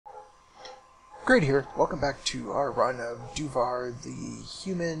Great here. Welcome back to our run of Duvarr, the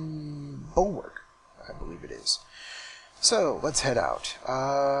Human Bulwark, I believe it is. So, let's head out.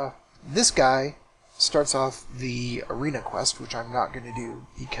 This guy starts off the arena quest, which I'm not going to do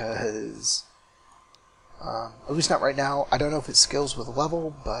because, at least not right now. I don't know if it scales with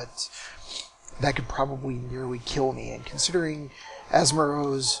level, but that could probably nearly kill me. And considering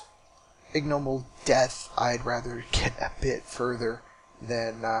Asmaro's ignoble death, I'd rather get a bit further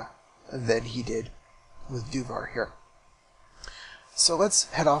than he did with Duvarr here. So let's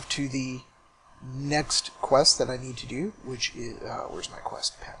head off to the next quest that I need to do, which is, where's my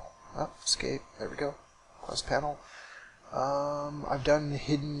quest panel? Oh, escape, there we go, quest panel. I've done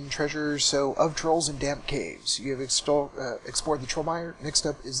hidden treasures, so of trolls and damp caves. You have explored the troll mire. Next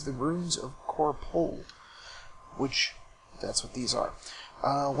up is the runes of Corpol, which, that's what these are.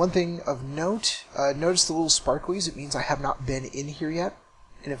 One thing of note, notice the little sparklies. It means I have not been in here yet.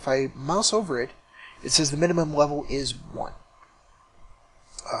 And if I mouse over it, it says the minimum level is 1.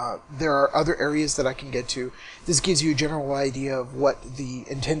 There are other areas that I can get to. This gives you a general idea of what the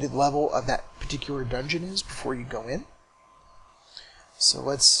intended level of that particular dungeon is before you go in. So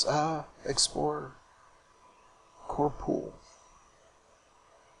let's explore Corpol.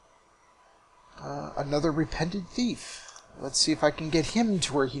 Another repentant thief. Let's see if I can get him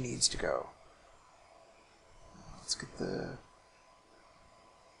to where he needs to go. Let's get the...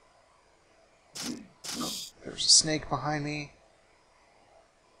 Oh, there's a snake behind me.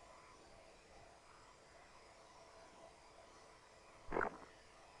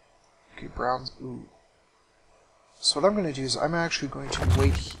 Okay, Brown's... Ooh. So what I'm going to do is I'm actually going to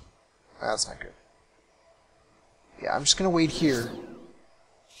wait... That's not good. Yeah, I'm just going to wait here.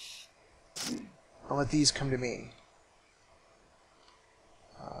 I'll let these come to me.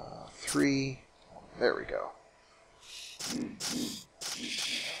 3... There we go.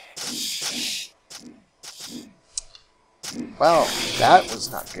 Well, that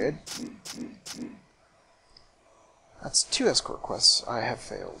was not good. That's 2 escort quests I have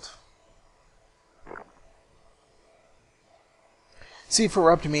failed. See, if it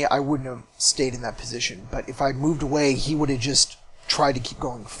were up to me, I wouldn't have stayed in that position, but if I'd moved away, he would have just tried to keep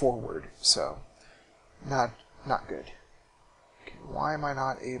going forward, so not good. Okay, why am I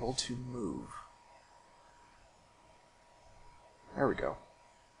not able to move? There we go.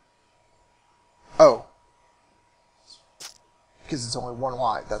 Oh. Because it's only 1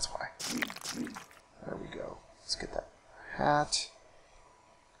 wide, that's why. There we go. Let's get that hat.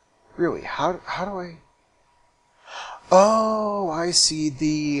 Really, how do I... Oh, I see.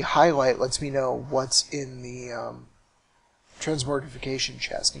 The highlight lets me know what's in the transmogrification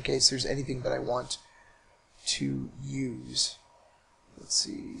chest, in case there's anything that I want to use. Let's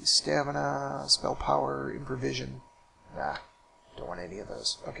see. Stamina, spell power, improvision. Nah, don't want any of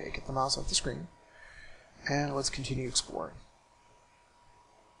those. Okay, get the mouse off the screen. And let's continue exploring.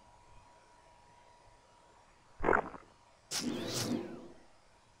 There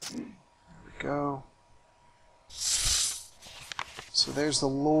we go. So there's the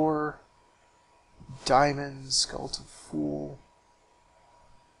lore. Diamond, Skeleton Fool.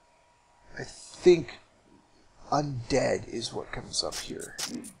 I think undead is what comes up here.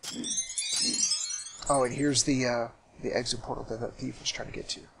 Oh, and here's the exit portal that that thief was trying to get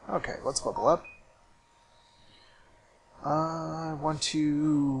to. Okay, let's level up. I want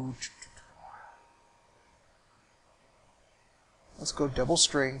to... Let's go double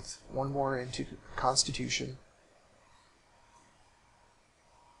strength, 1 more into constitution.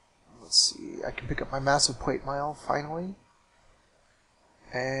 Let's see, I can pick up my massive plate mile finally.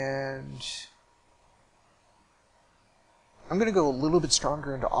 And I'm going to go a little bit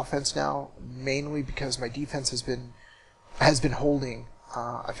stronger into offense now, mainly because my defense has been holding.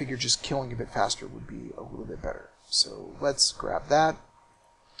 I figure just killing a bit faster would be a little bit better. So let's grab that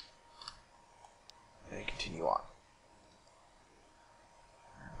and continue on.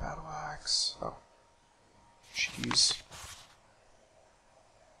 Battle axe. Oh, should use.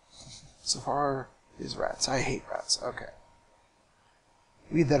 So far is rats. I hate rats. Okay.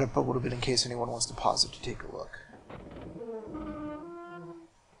 Leave that up a little bit in case anyone wants to pause it to take a look.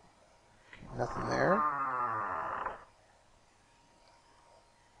 Okay, nothing there.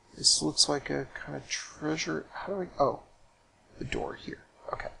 This looks like a kind of treasure. How do I... Oh, the door here.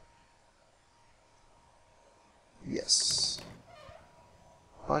 Okay. Yes.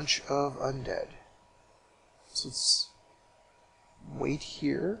 Bunch of undead. So let's wait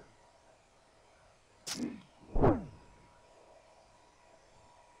here.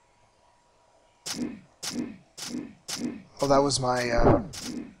 Oh, that was my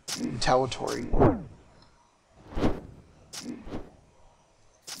retaliatory.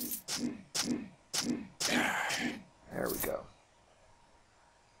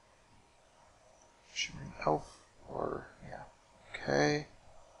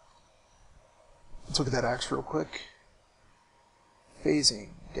 look at that axe real quick. Phasing,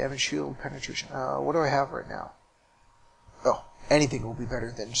 damage, shield, penetration. What do I have right now? Oh, anything will be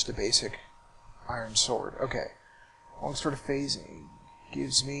better than just a basic iron sword. Okay. Long sword of phasing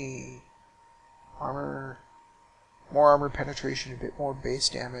gives me armor, more armor penetration, a bit more base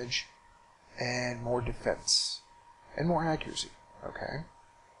damage, and more defense. And more accuracy. Okay.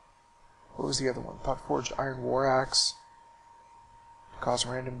 What was the other one? Thought Forged Iron War Axe. Cause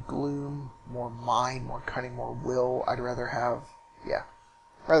random gloom, more mind, more cunning, more will. I'd rather have, yeah,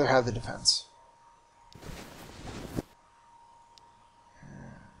 rather have the defense.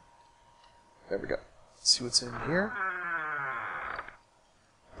 There we go. Let's see what's in here.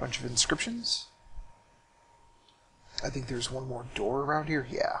 Bunch of inscriptions. I think there's one more door around here.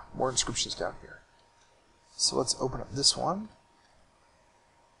 Yeah, more inscriptions down here. So let's open up this one.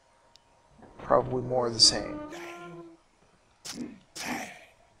 Probably more of the same.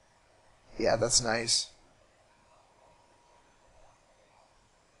 Yeah, that's nice.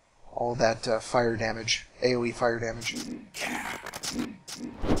 All that fire damage, AoE fire damage.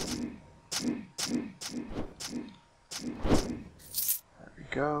 There we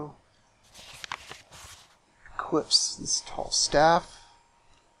go. Equips this tall staff.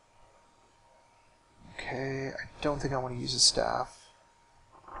 Okay, I don't think I want to use a staff.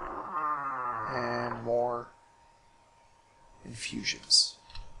 And more infusions.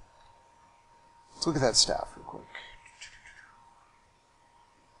 Let's look at that staff real quick.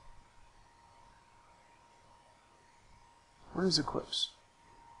 Where is equips?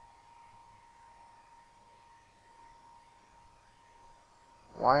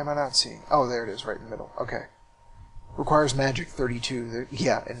 Why am I not seeing? Oh, there it is, right in the middle. Okay. Requires magic 32.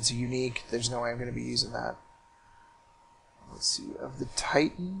 Yeah, and it's unique. There's no way I'm going to be using that. Let's see. Of the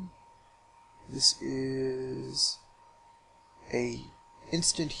Titan, this is a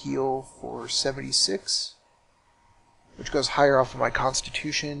instant heal for 76, which goes higher off of my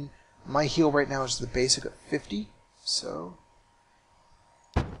constitution. My heal right now is the basic of 50, so...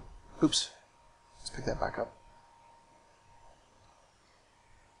 Oops. Let's pick that back up.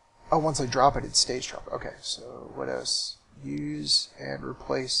 Oh, once I drop it, it stays drop. Okay, so what else? Use and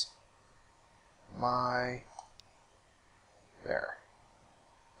replace my... There.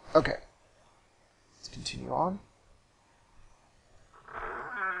 Okay. Let's continue on.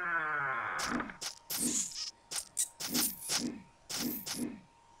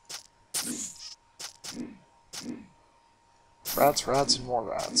 Rats, rats, and more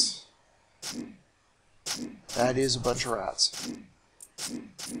rats. That is a bunch of rats.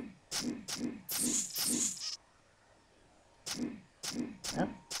 Yep.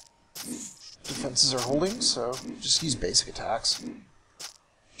 Defenses are holding, so just use basic attacks.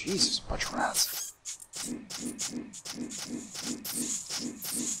 Jesus, a bunch of rats. There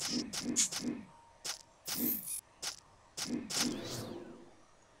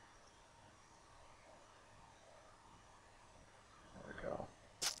we go.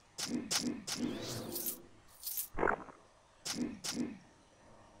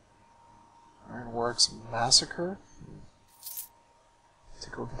 Ironworks Massacre.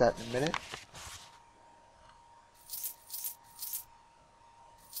 Take a look at that in a minute.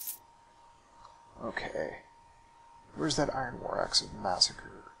 Okay. Where's that Iron War Axe of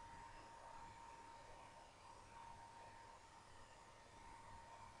Massacre?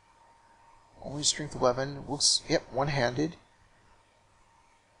 Only strength 11. Looks, yep, one-handed.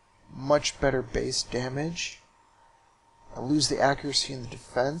 Much better base damage. I lose the accuracy and the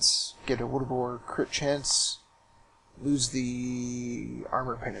defense. Get a little more crit chance. Lose the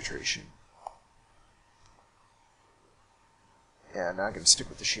armor penetration. Yeah, now I'm going to stick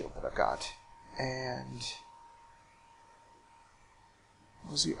with the shield that I've got. And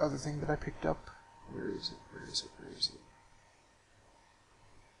what was the other thing that I picked up? Where is it? Where is it? Where is it?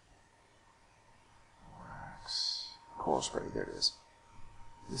 Wax. Coral spray. There it is.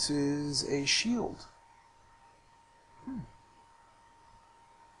 This is a shield.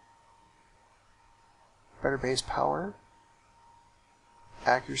 Better base power.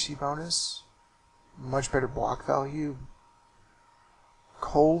 Accuracy bonus. Much better block value.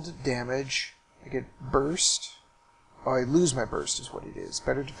 Cold damage. I get burst. Oh, I lose my burst is what it is.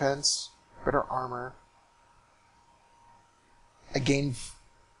 Better defense. Better armor. I gain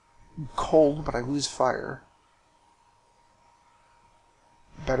cold, but I lose fire.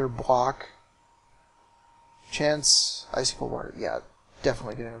 Better block. Chance. Icicle water. Yeah,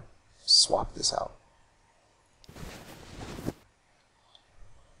 definitely gonna swap this out.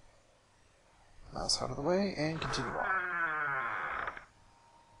 Mouse out of the way and continue on.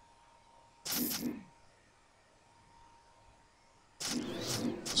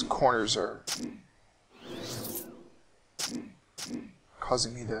 Those corners are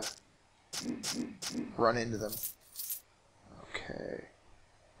causing me to run into them. Okay.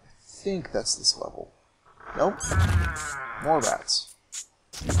 I think that's this level. Nope. More rats.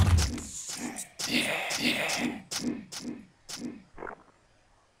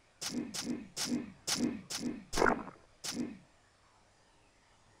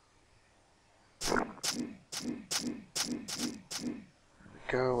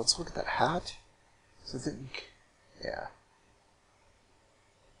 Go. Let's look at that hat. So I think, yeah.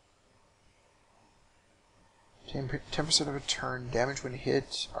 10% of a turn, damage when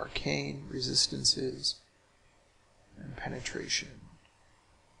hit, arcane, resistances, and penetration.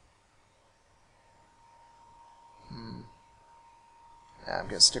 Yeah, I'm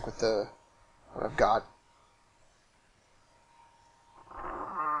gonna stick with what I've got.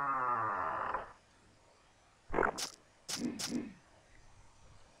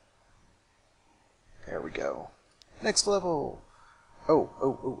 There we go. Next level.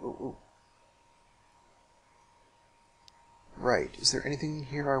 Oh. Right. Is there anything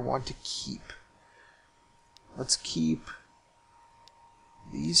here I want to keep? Let's keep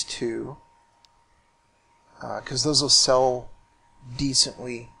these two, because those will sell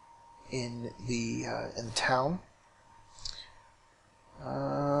decently in the town.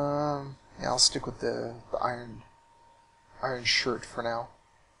 Yeah, I'll stick with the iron shirt for now.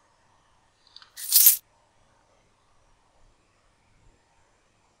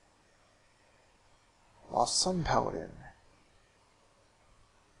 Lost Sun Paladin.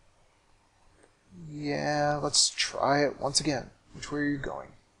 Yeah, let's try it once again. Which way are you going?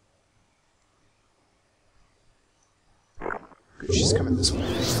 Good, she's coming this way.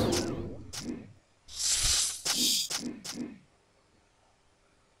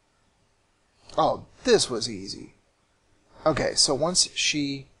 Oh, this was easy. Okay, so once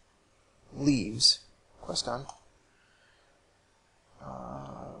she leaves, quest done,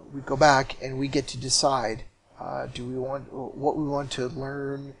 we go back and we get to decide what we want to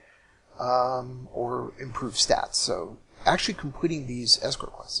learn or improve stats. So actually completing these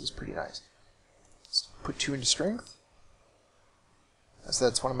escort quests is pretty nice. Let's put 2 into strength, as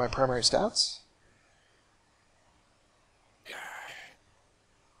that's one of my primary stats.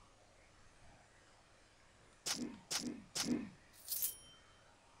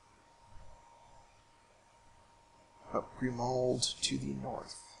 Up Grimold to the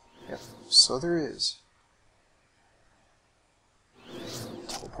north. Yep, so there is.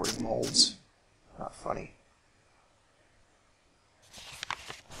 Teleporting molds. Not funny.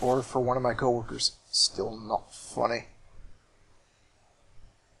 Or for one of my coworkers, still not funny.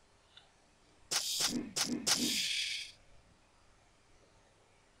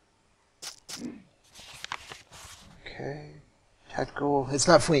 Okay. Tactical. It's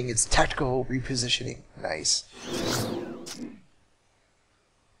not fleeing, it's tactical repositioning. Nice.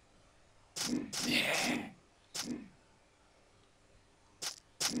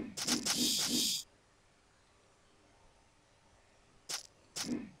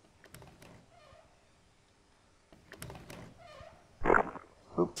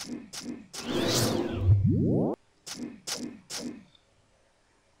 Oop.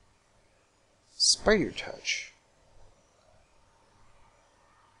 Spider Touch.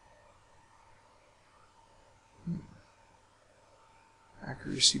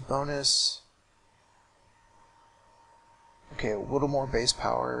 Accuracy bonus. Okay, a little more base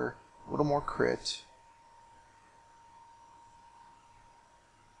power, a little more crit.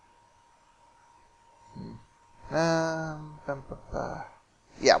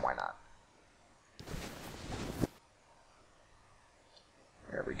 Yeah, why not?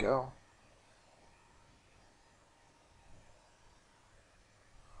 There we go.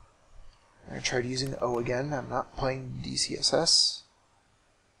 I tried using O again. I'm not playing DCSS.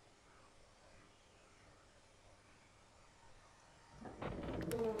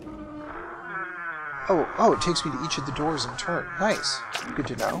 Oh, it takes me to each of the doors in turn. Nice. Good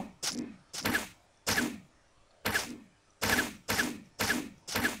to know.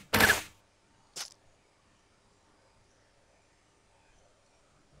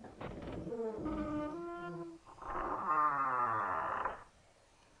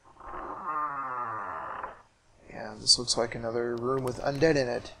 Yeah, this looks like another room with undead in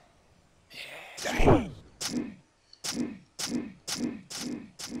it.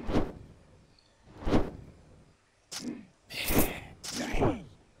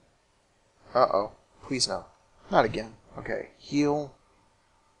 Uh-oh. Please no. Not again. Okay. Heal.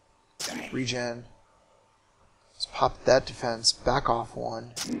 Regen. Let's pop that defense. Back off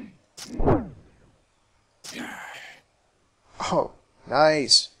 1. Oh,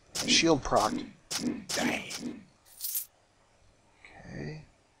 nice. Shield procced. Okay.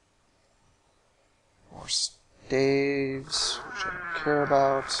 Daves, which I don't care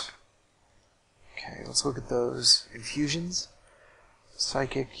about. Okay, let's look at those infusions.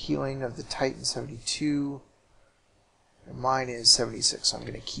 Psychic healing of the Titan 72. And mine is 76, so I'm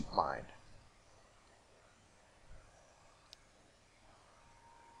going to keep mine.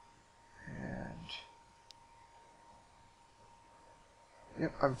 And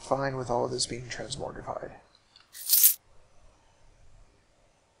yep, I'm fine with all of this being transmogrified.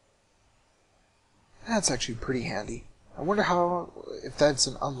 That's actually pretty handy. I wonder if that's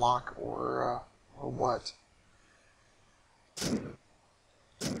an unlock or what. There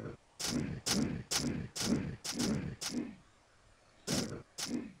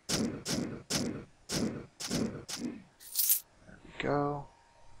we go.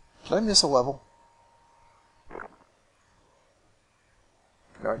 Did I miss a level?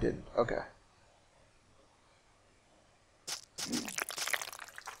 No, I didn't. Okay.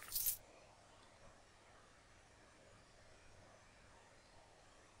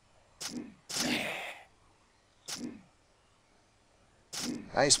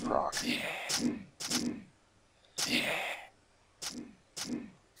 Nice proc.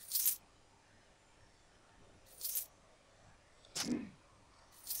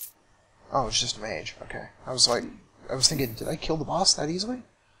 Oh, it's just a mage. Okay. I was thinking, did I kill the boss that easily?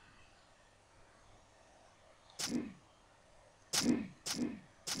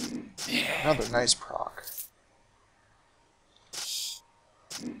 Another nice proc.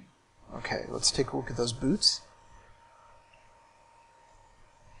 Okay, let's take a look at those boots.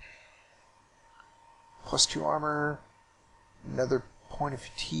 +2 armor, another point of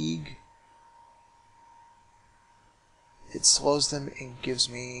fatigue. It slows them and gives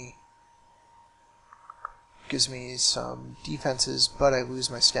me some defenses, but I lose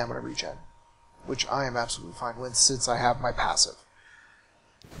my stamina regen, which I am absolutely fine with since I have my passive.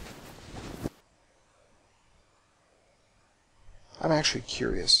 I'm actually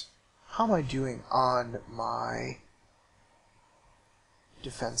curious. How am I doing on my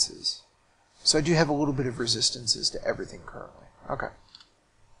defenses? So I do have a little bit of resistances to everything currently. Okay.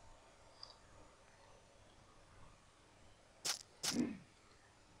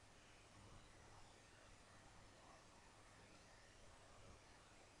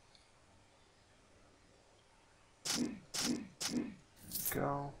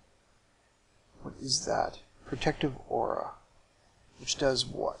 Go. What is that? Protective aura. Which does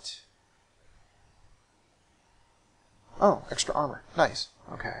what? Oh, extra armor. Nice.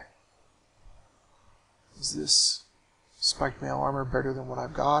 Okay. Is this spiked mail armor better than what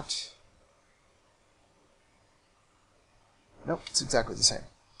I've got? Nope, it's exactly the same.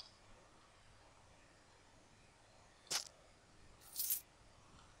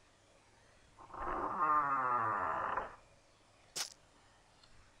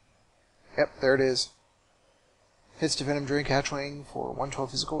 Yep, there it is. Hits to Venom Drink Hatchling for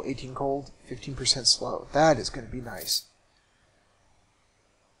 112 physical, 18 cold, 15% slow. That is going to be nice.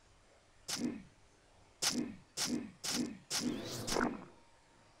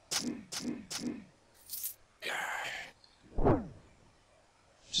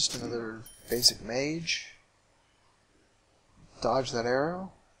 Just another basic mage. Dodge that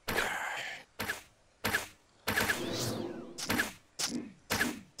arrow.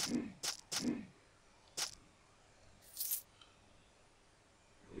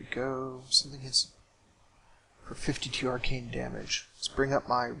 Go. Something hits for 52 arcane damage. Let's bring up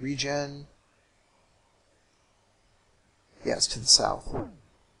my regen. Yeah, it's to the south.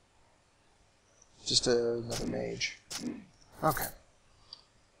 Just another mage. Okay.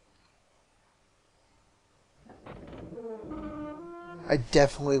 I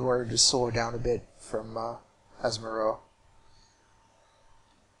definitely learned to slow down a bit from Asmero.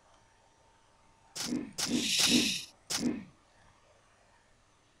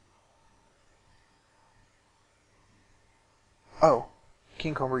 Oh,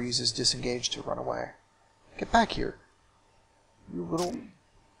 King Cobra uses disengage to run away. Get back here, you little...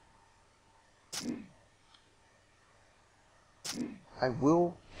 I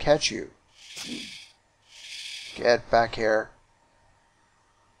will catch you. Get back here.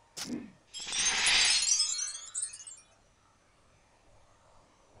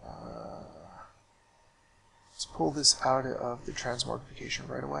 Let's pull this out of the transmogrification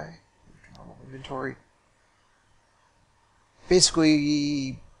right away. Normal inventory.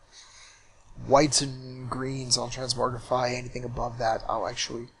 Basically, whites and greens I'll transmogrify. Anything above that I'll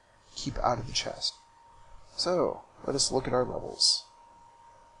actually keep out of the chest. So, let us look at our levels.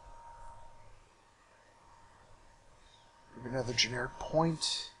 Another generic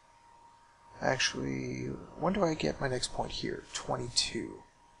point. Actually, when do I get my next point here? 22.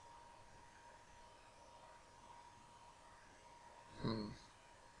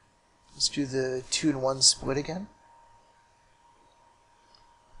 Let's do the 2-in-1 split again.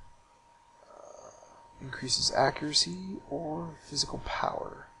 Increases accuracy or physical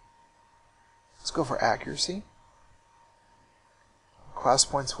power. Let's go for accuracy. Class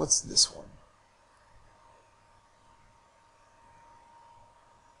points, what's this one?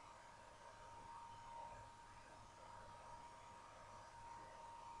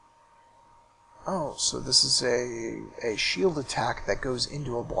 Oh, so this is a shield attack that goes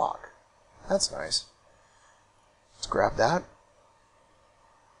into a block. That's nice. Let's grab that.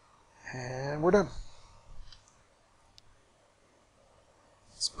 And we're done.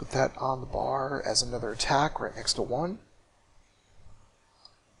 Let's put that on the bar as another attack right next to 1.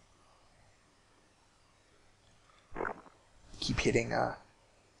 Keep hitting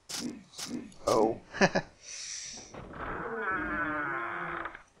O.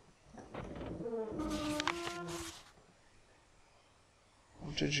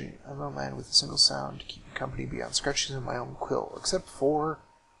 I'm judging. I'm a man with a single sound to keep me company beyond scratches of my own quill, except for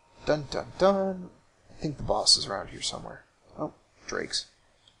dun dun dun. I think the boss is around here somewhere. Oh, drakes.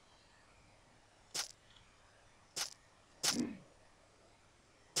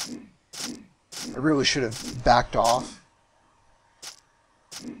 I really should have backed off,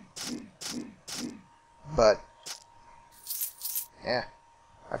 but yeah,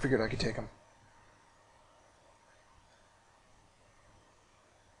 I figured I could take him.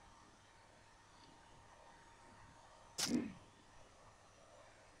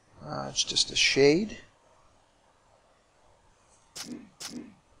 It's just a shade.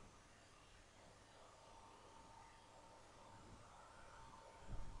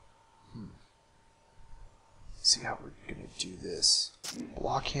 See how we're gonna do this.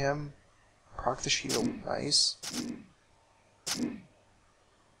 Block him. Proc the shield. Nice.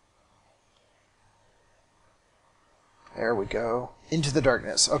 There we go. Into the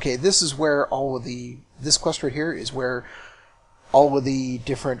darkness. Okay, this is where all of this quest right here is where all of the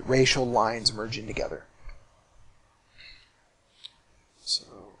different racial lines merge in together. So,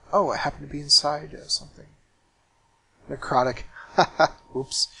 oh, I happen to be inside something. Necrotic.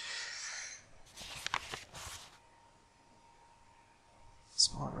 Oops.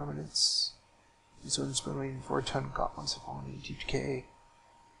 Small remnants. These ones between 4-ton gauntlets have fallen into deep decay.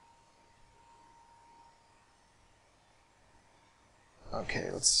 Okay,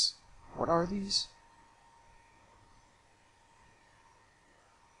 let's... What are these?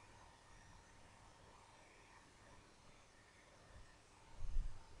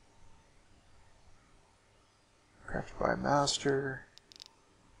 Crafted by a master.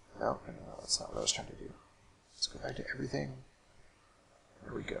 No, that's not what I was trying to do. Let's go back to everything.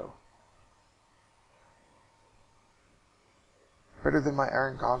 There we go. Better than my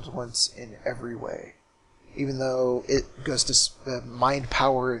iron gauntlets in every way. Even though it goes to mind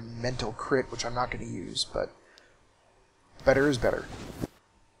power and mental crit, which I'm not going to use, but better is better.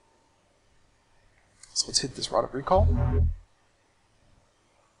 So let's hit this Rod of Recall.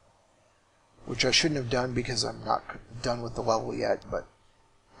 Which I shouldn't have done because I'm not done with the level yet, but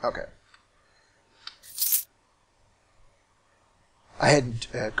okay. I hadn't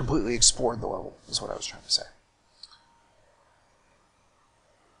completely explored the level, is what I was trying to say.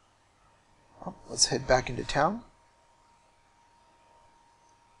 Well, let's head back into town.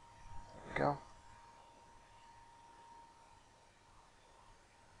 There we go.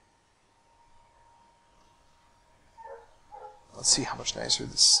 Let's see how much nicer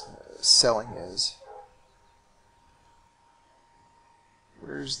this selling is.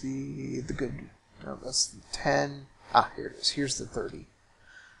 Where's the good? No, that's the 10. Ah, here it is. Here's the 30.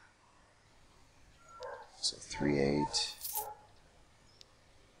 So 3-8.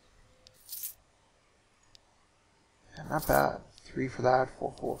 And not bad. 3 for that,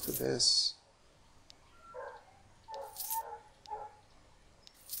 4-4 for this.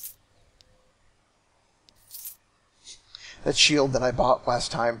 That shield that I bought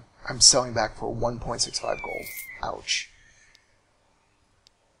last time, I'm selling back for 1.65 gold. Ouch.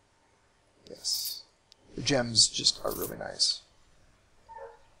 Yes. The gems just are really nice.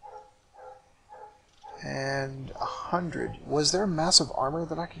 And 100. Was there massive armor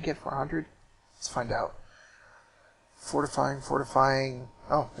that I could get for 100? Let's find out. Fortifying, fortifying.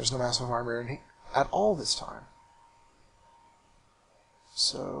 Oh, there's no massive armor in at all this time.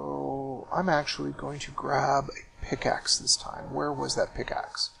 So I'm actually going to grab a pickaxe this time. Where was that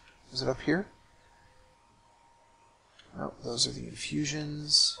pickaxe? Was it up here? No, those are the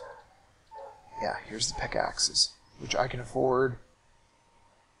infusions. Yeah, here's the pickaxes, which I can afford.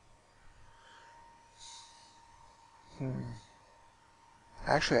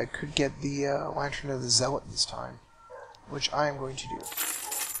 Actually, I could get the Lantern of the Zealot this time. which I am going to do.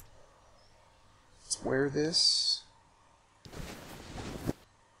 Let's wear this.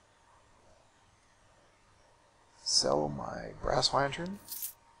 Sell my brass lantern.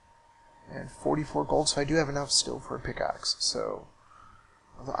 And 44 gold, so I do have enough still for a pickaxe. So,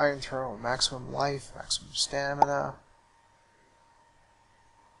 the iron throne, maximum life, maximum stamina.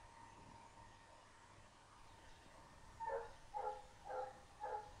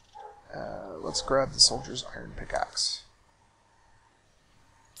 Let's grab the soldier's iron pickaxe.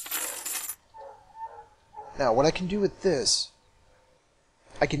 Now, what I can do with this,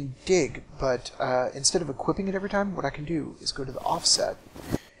 I can dig, but instead of equipping it every time, what I can do is go to the offset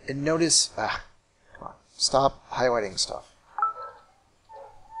and notice. Come on, stop highlighting stuff.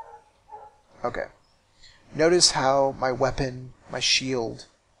 Okay. Notice how my weapon, my shield,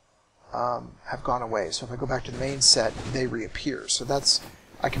 have gone away. So if I go back to the main set, they reappear. So that's.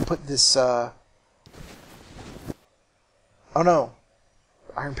 I can put this. Oh no!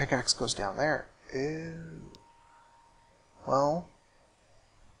 The iron pickaxe goes down there. Ew. Well.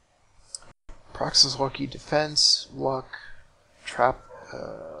 Prox's lucky defense, luck, trap,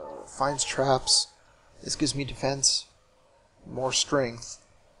 finds traps. This gives me defense, more strength,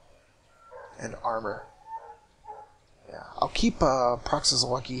 and armor. Yeah, I'll keep Prox's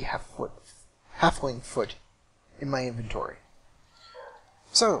lucky halfling foot in my inventory.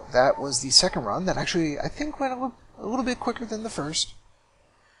 So that was the second run. That actually I think went a little bit quicker than the first.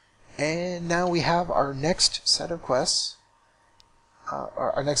 And now we have our next set of quests.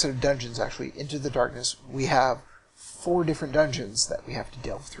 Our next set of dungeons, actually, Into the Darkness. We have 4 different dungeons that we have to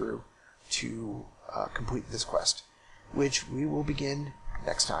delve through to complete this quest, which we will begin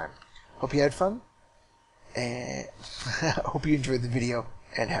next time. Hope you had fun, and hope you enjoyed the video,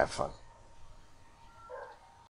 and have fun.